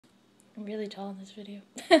I'm really tall in this video.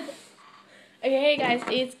 Okay, hey guys,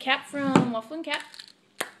 it's Cap from Waffle and Cap.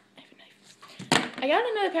 I have a knife. I got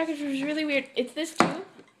another package which was really weird. It's this tube.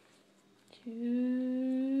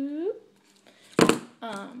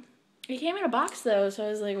 It came in a box though, so I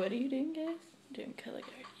was like, what are you doing, guys? I'm doing color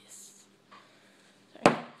guardians.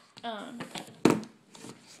 Sorry.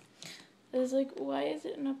 I was like, why is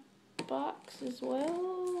it in a box as well?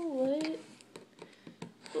 What?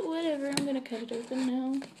 But whatever, I'm gonna cut it open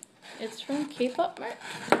now. It's from kpopmart.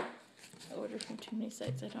 I ordered from too many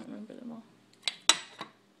sites, I don't remember them all.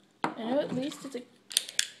 I know at least it's a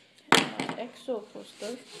EXO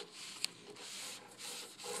poster.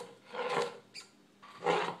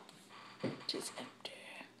 It is empty.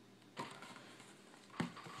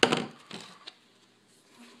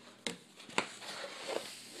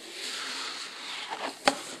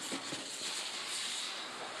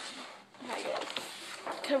 Hi guys.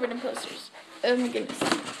 Covered in posters. Oh my goodness.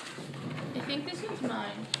 I think this one's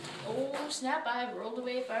mine. Oh snap, I have rolled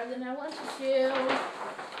away farther than I wanted to.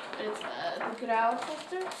 But it's the Growl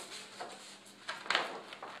poster.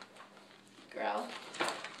 Growl.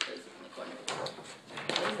 It's in the corner.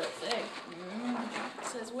 What does that say? It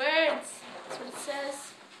says words. That's what it says.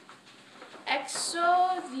 EXO,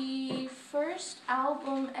 the first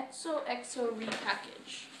album EXO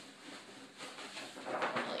repackage.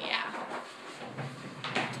 Well, yeah.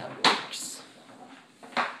 That's how it works.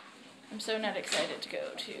 I'm so not excited to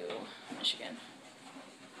go to Michigan.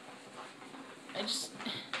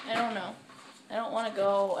 I don't know. I don't want to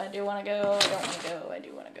go. I do want to go. I don't want to go. I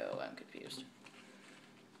do want to go. I'm confused.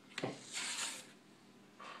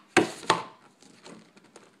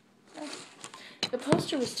 The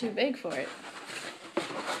poster was too big for it.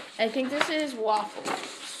 I think this is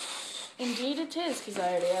Waffles. Indeed it is, because I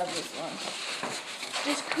already have this one.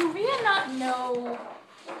 Does Korea not know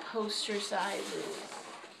poster sizes?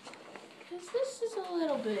 Because this is a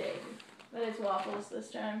little big. But it's Waffles this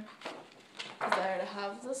time. Because I already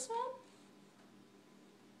have this one.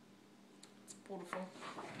 It's beautiful.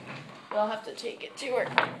 But I'll have to take it to her.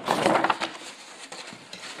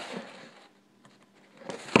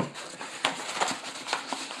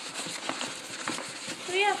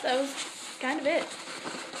 So yeah, that was kind of it.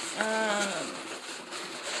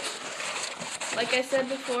 Like I said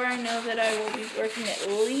before, I know that I will be working at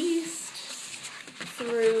least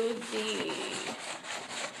through the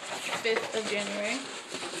 5th of January.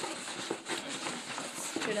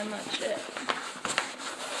 That's pretty much it.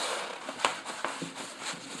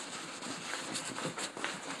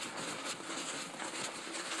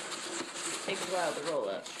 Takes a while to roll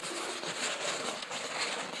up.